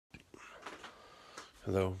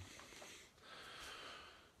Hello.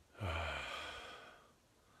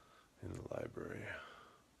 In the library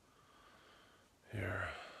here.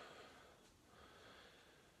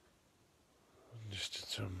 Just did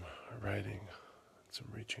some writing, some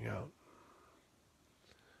reaching out,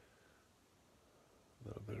 a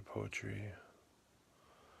little bit of poetry,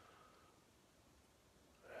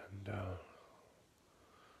 and thought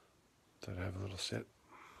I'd have a little sit.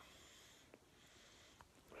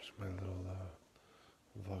 There's my little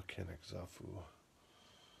volcanic zafu,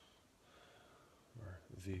 or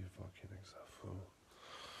the volcanic zafu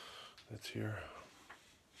that's here.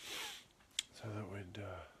 So that we'd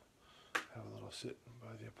have a little sit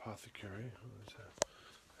by the apothecary.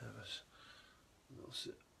 Have us a little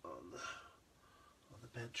sit on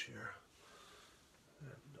the bench here,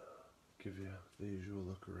 and give you the usual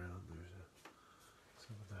look around. There's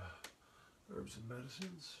some of the herbs and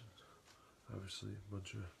medicines. Obviously, a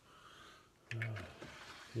bunch of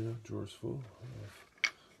drawers full of.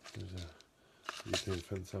 There's a Yucatan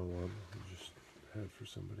Fensan one we just had for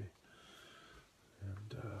somebody,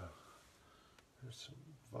 and there's some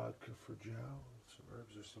vodka for Jow. Some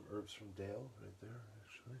herbs. There's some herbs from Dale right there,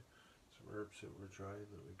 actually. Some herbs that were drying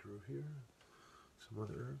that we grew here. Some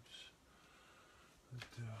other herbs. But,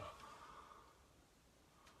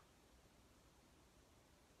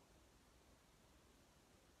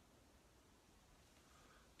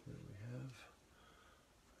 there we have,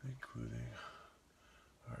 including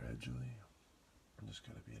our edgely. I'm just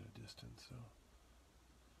gotta be at a distance, so.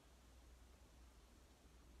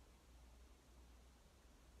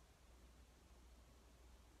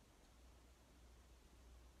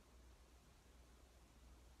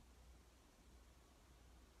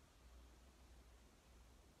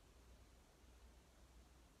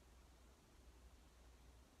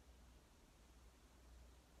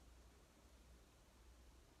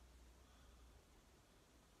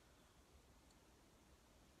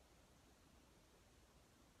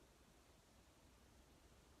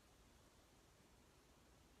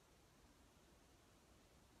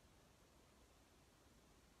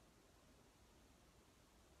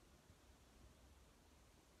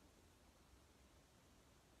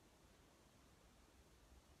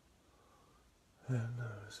 And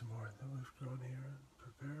some more that we've grown here and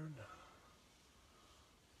prepared.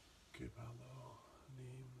 Kebalo,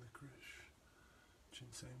 neem, licorice,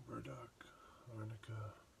 ginseng, burdock,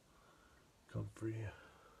 arnica, comfrey.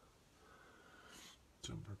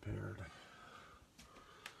 Some prepared.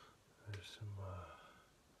 There's some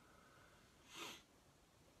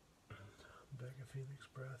bag of phoenix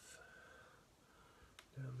breath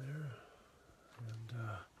down there, and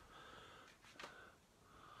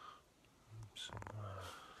some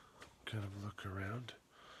kind of look around,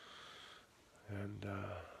 and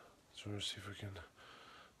sort of see if we can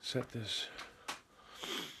set this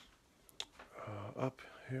up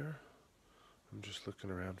here. I'm just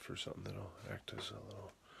looking around for something that'll act as a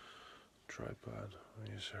little tripod. I'll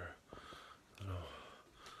use our little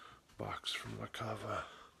box from La Cava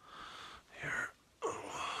here.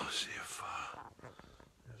 Oh, see if there's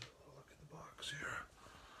a little look at the box here,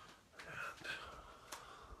 and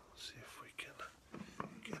see if we can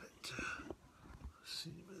get it to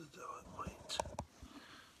seem as though it might.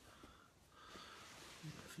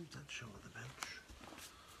 Yeah, I think that's showing the bench.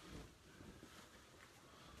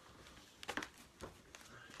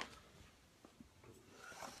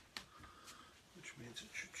 Which means it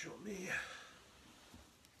should show me.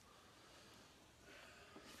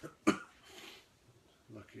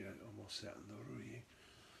 Lucky I almost sat in the Rui.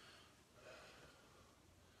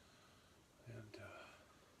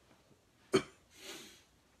 And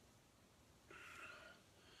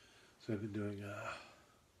so I've been doing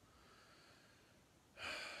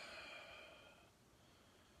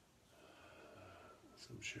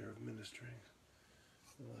some share of ministering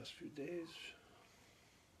in the last few days,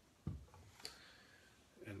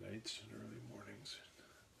 and nights and early mornings,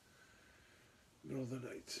 middle of the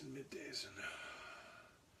nights and middays, and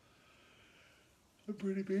I'm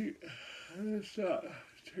pretty beat. And it's not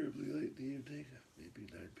terribly late in the evening, maybe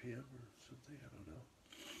 9 p.m. or something, I don't know.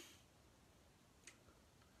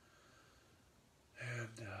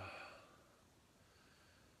 And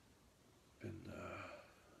been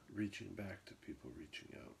reaching back to people reaching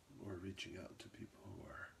out, or reaching out to people who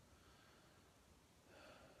are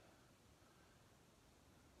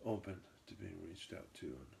open to being reached out to,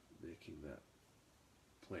 and making that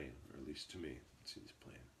plain, or at least to me, it seems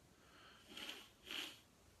plain.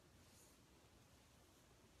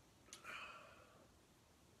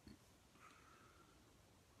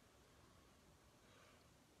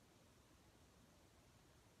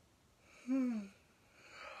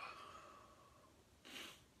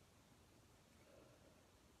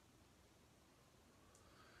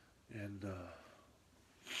 And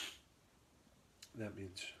that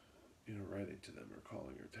means, writing to them or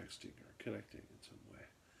calling or texting or connecting in some way.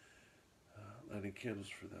 Lighting candles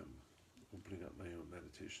for them, opening up my own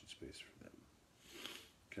meditation space for them,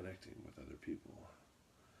 connecting with other people.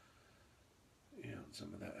 And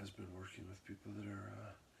some of that has been working with people that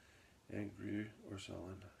are angry or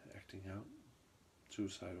sullen, acting out,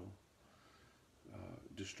 suicidal,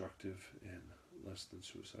 destructive in less than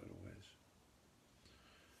suicidal ways.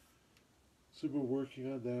 So we're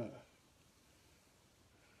working on that.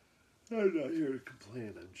 I'm not here to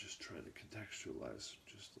complain, I'm just trying to contextualize,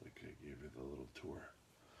 just like I gave you the little tour.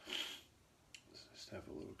 Just have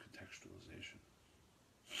a little contextualization.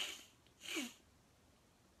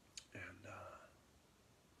 And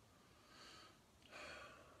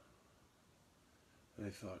I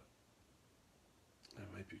thought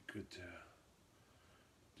it might be good to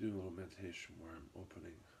do a little meditation where I'm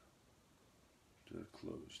opening to the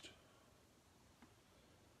closed.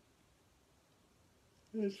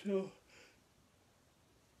 And so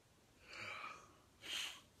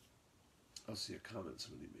I'll see a comment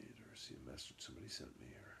somebody made, or see a message somebody sent me,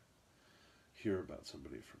 or hear about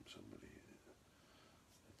somebody from somebody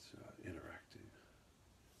that's interacting.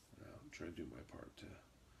 And I'll try to do my part to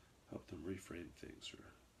help them reframe things or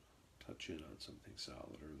touch in on something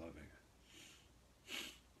solid or loving.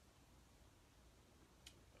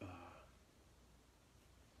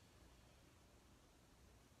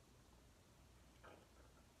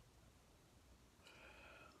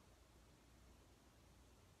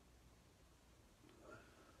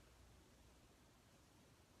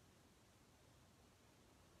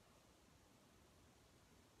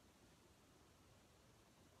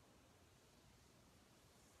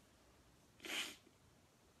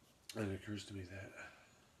 And it occurs to me that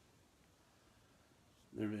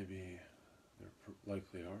there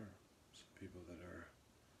likely are some people that are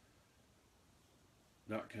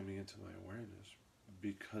not coming into my awareness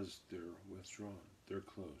because they're withdrawn, they're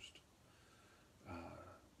closed.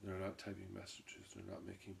 They're not typing messages, they're not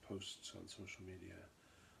making posts on social media,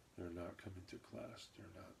 they're not coming to class,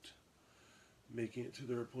 they're not making it to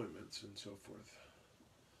their appointments and so forth.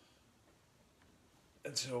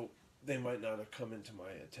 And so they might not have come into my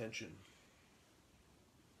attention.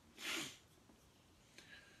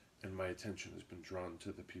 And my attention has been drawn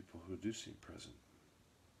to the people who do seem present.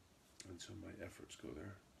 And so my efforts go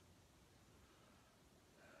there.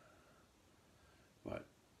 But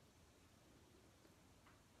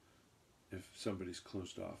if somebody's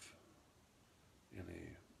closed off in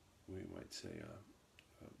we might say,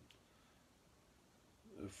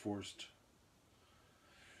 a forced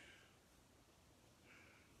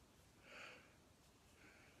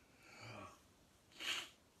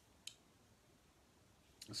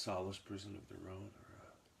a solace prison of their own,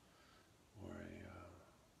 or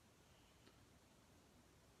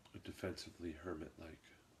a defensively hermit-like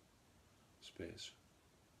space.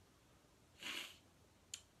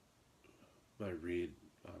 My read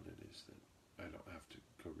on it is that I don't have to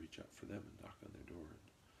go reach out for them and knock on their door and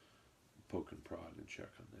poke and prod and check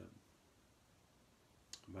on them.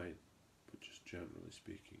 I might, but just generally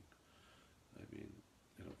speaking, I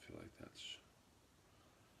don't feel like that's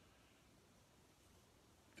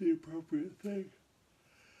the appropriate thing.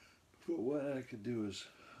 But what I can do is,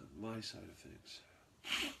 on my side of things,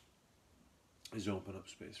 is open up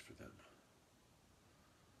space for them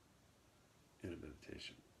in a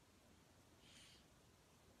meditation.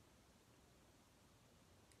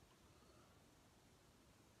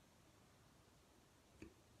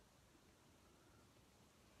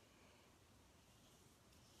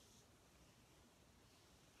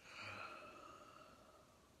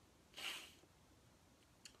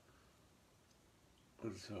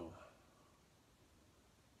 And so,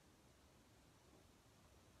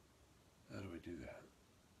 how do we do that?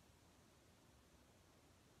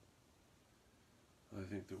 I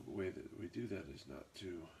think the way that we do that is not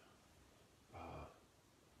to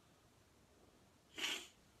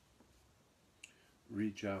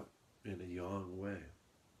reach out in a yang way,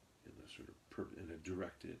 in a sort of in a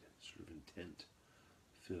directed, sort of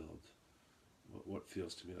intent-filled, what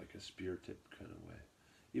feels to me like a spear tip kind of way,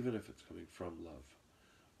 even if it's coming from love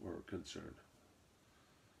or concern.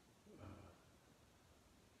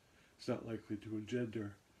 It's not likely to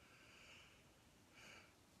engender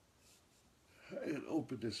an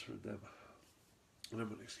openness for them. And I'm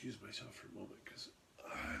going to excuse myself for a moment because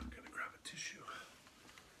I'm going to grab a tissue.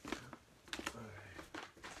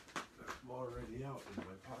 I'm already out in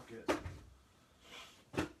my pocket.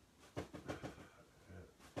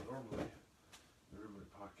 Normally, they're in my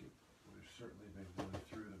pocket. We've certainly been going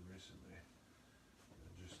through them recently.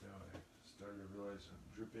 And just now I started to realize I'm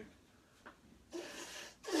dripping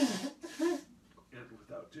and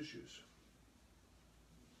without tissues.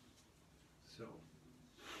 So,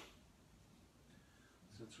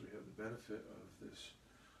 since we have the benefit of this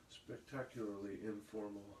spectacularly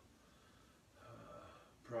informal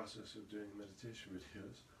process of doing meditation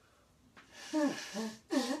videos, I'm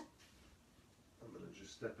going to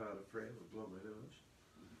just step out of frame and blow my nose,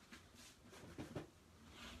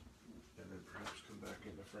 and then perhaps come back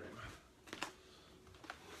into frame.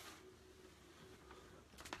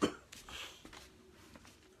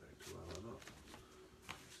 Well enough.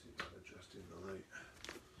 See about adjusting the light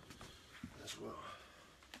as well.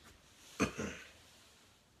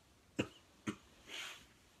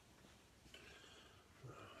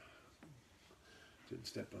 Didn't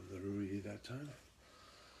step on the Rui that time.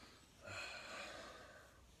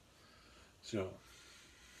 So,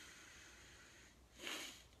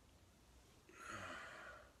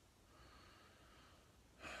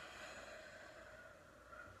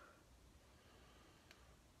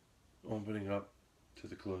 opening up to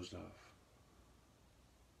the closed off.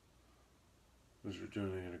 Because we're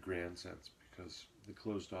doing it in a grand sense, because the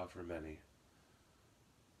closed off are many.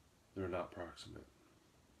 They're not proximate.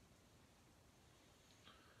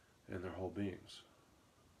 And they're whole beings.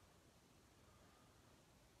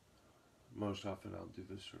 Most often I'll do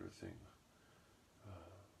this sort of thing,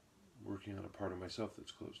 working on a part of myself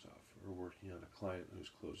that's closed off, or working on a client who's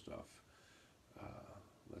closed off,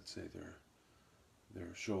 let's say their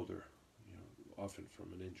shoulder, often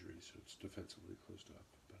from an injury, so it's defensively closed off.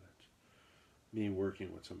 But it's me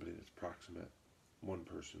working with somebody that's proximate, one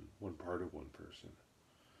person, one part of one person.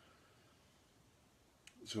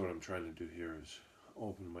 So what I'm trying to do here is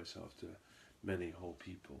open myself to many whole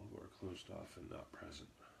people who are closed off and not present.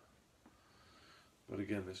 But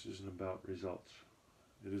again, this isn't about results.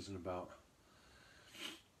 It isn't about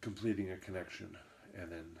completing a connection and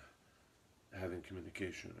then having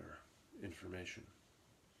communication or information.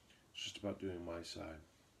 It's just about doing my side.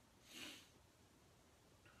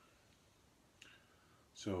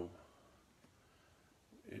 So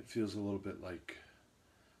it feels a little bit like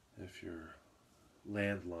if your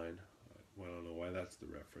landline, well, I don't know why that's the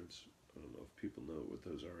reference. I don't know if people know what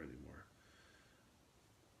those are anymore.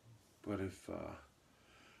 But if, I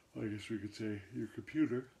guess we could say your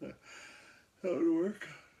computer, how it would work.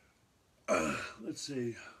 Let's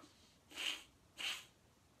say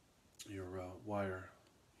your wire,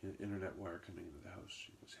 internet wire coming into the house,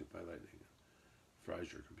 was hit by lightning, it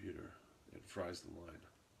fries your computer, it fries the line.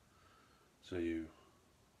 So you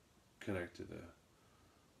connect to the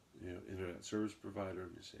internet service provider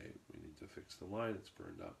and you say, we need to fix the line, it's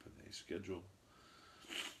burned up, and they schedule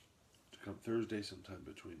to come Thursday sometime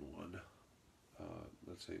between 1,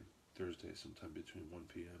 let's say Thursday sometime between 1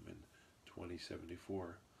 p.m. and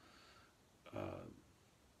 2074.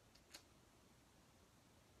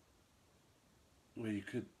 Well, you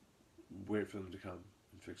could wait for them to come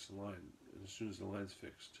and fix the line, and as soon as the line's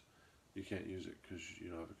fixed, you can't use it because you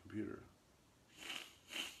don't have a computer.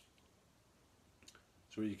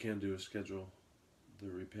 So what you can do is schedule the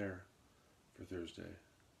repair for Thursday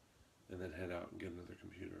and then head out and get another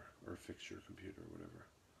computer or fix your computer or whatever.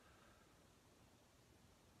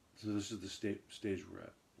 So this is the stage we're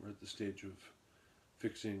at. We're at the stage of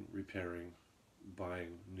fixing, repairing,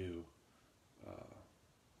 buying new,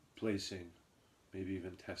 placing, maybe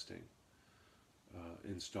even testing,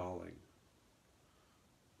 installing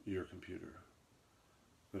your computer.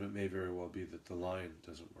 But it may very well be that the line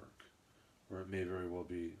doesn't work. Or it may very well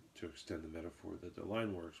be, to extend the metaphor, that the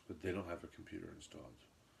line works, but they don't have a computer installed.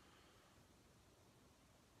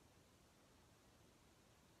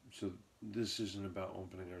 So this isn't about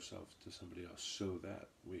opening ourselves to somebody else so that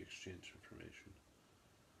we exchange information.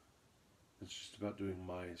 It's just about doing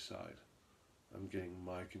my side. I'm getting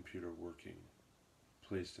my computer working,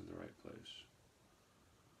 placed in the right place.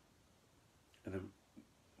 And then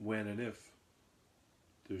when and if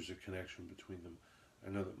there's a connection between them, I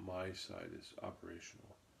know that my side is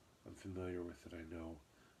operational. I'm familiar with it. I know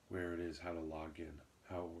where it is, how to log in,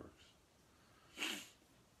 how it works.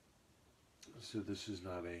 So this is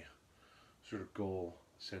not a sort of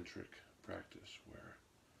goal-centric practice where,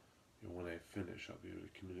 when I finish, I'll be able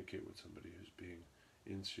to communicate with somebody who's being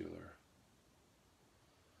insular.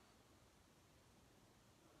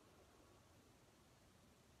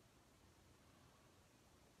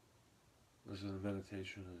 So the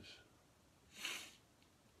meditation is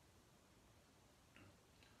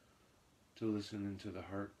to listen into the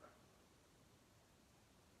heart.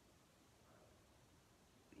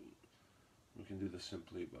 We can do this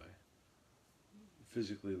simply by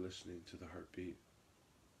physically listening to the heartbeat.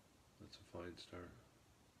 That's a fine start.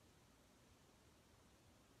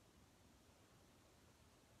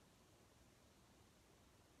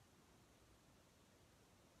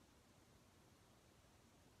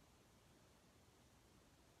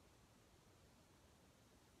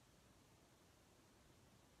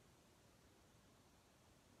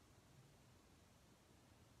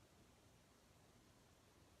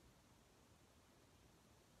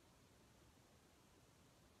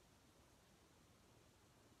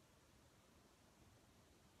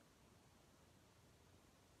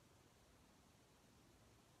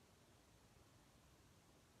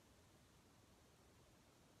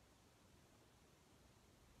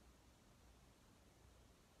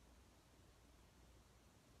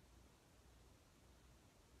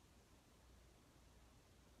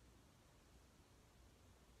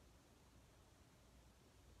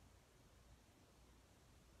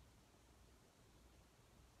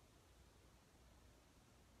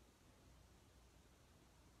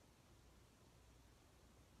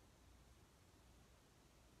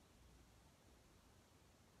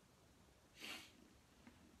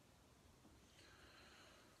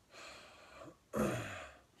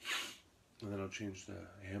 change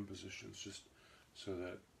the hand positions just so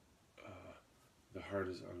that the heart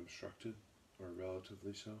is unobstructed, or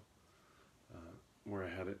relatively so. Where I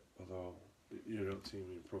had it, although you don't see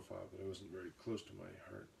me in profile, but I wasn't very close to my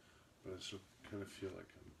heart, but I still kind of feel like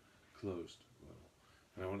I'm closed a little.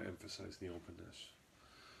 And I want to emphasize the openness.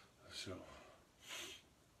 So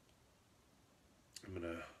I'm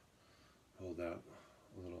going to hold out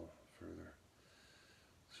a little further.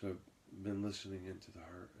 So I've been listening into the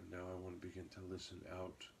heart, and now I want to begin to listen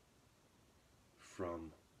out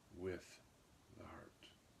from, with the heart.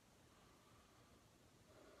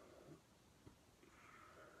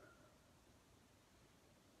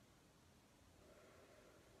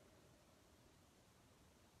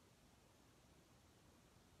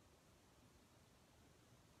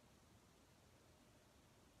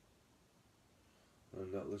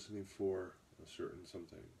 I'm not listening for a certain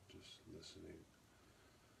something, just listening.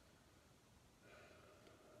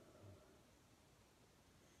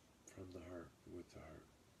 From the heart, with the heart.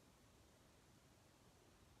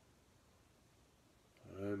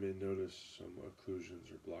 I may notice some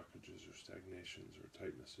occlusions or blockages or stagnations or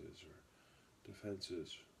tightnesses or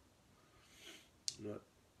defenses. I'm not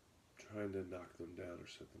trying to knock them down or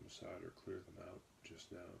set them aside or clear them out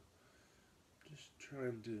just now. Just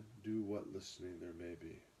trying to do what listening there may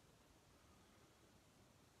be.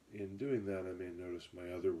 In doing that, I may notice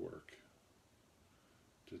my other work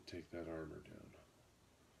to take that armor down,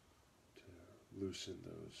 to loosen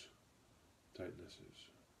those tightnesses.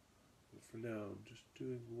 But for now, I'm just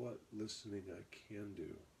doing what listening I can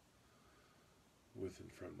do with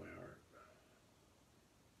and from my heart.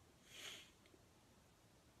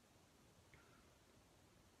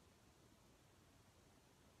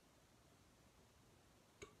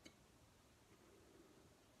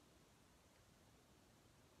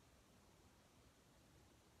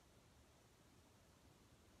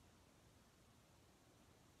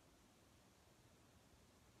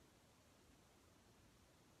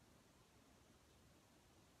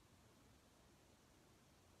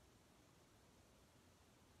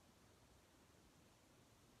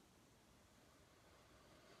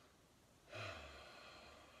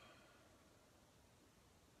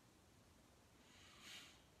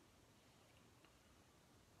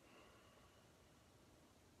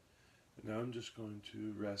 Now I'm just going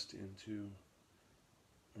to rest into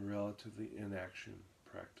a relatively inaction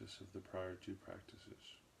practice of the prior two practices.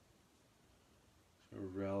 So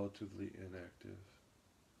relatively inactive,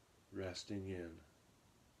 resting in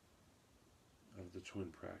of the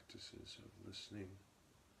twin practices of listening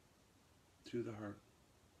to the heart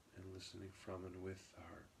and listening from and with the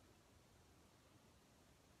heart.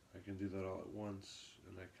 I can do that all at once,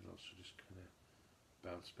 and I can also just kind of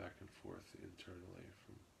bounce back and forth internally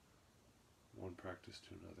from one practice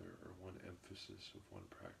to another, or one emphasis of one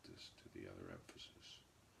practice to the other emphasis.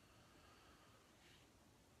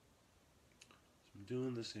 So I'm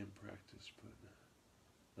doing the same practice, but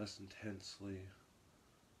less intensely,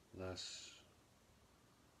 less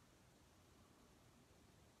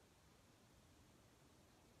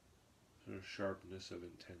sort of sharpness of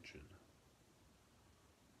intention.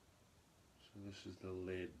 So this is the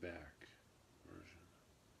laid back version.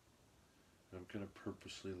 I'm kind of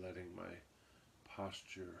purposely letting my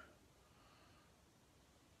posture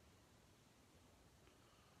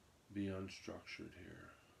be unstructured here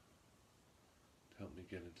to help me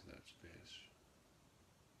get into that space.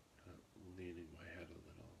 Kind of leaning my head a little.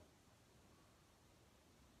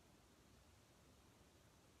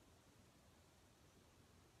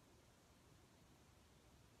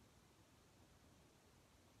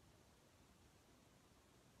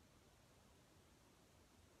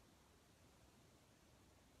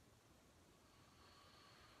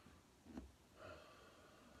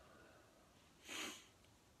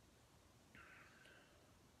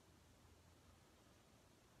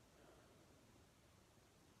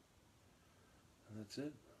 And that's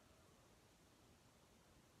it.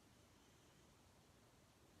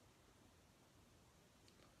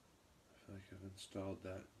 I feel like I've installed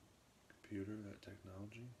that computer, that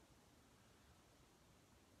technology.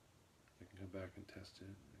 I can come back and test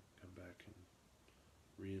it. I can come back and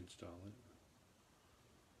reinstall it.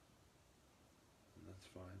 And that's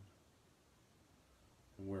fine.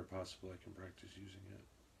 And where possible, I can practice using it.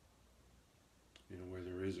 You know, where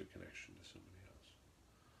there is a connection to somebody else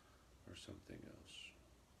or something else.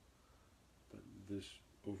 But this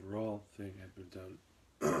overall thing had been done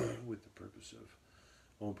with the purpose of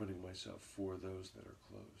opening myself for those that are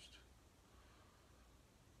closed.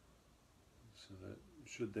 So that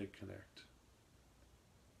should they connect,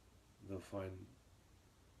 they'll find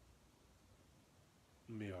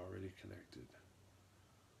me already connected.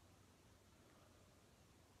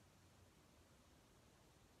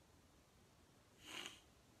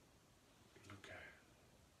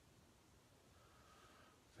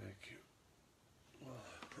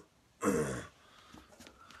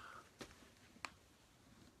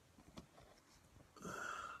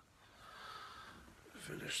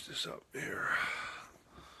 finish this up here.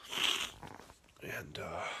 And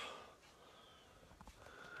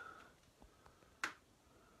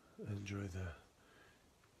enjoy the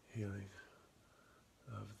healing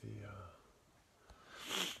of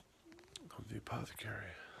the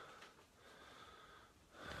apothecary.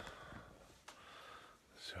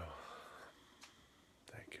 So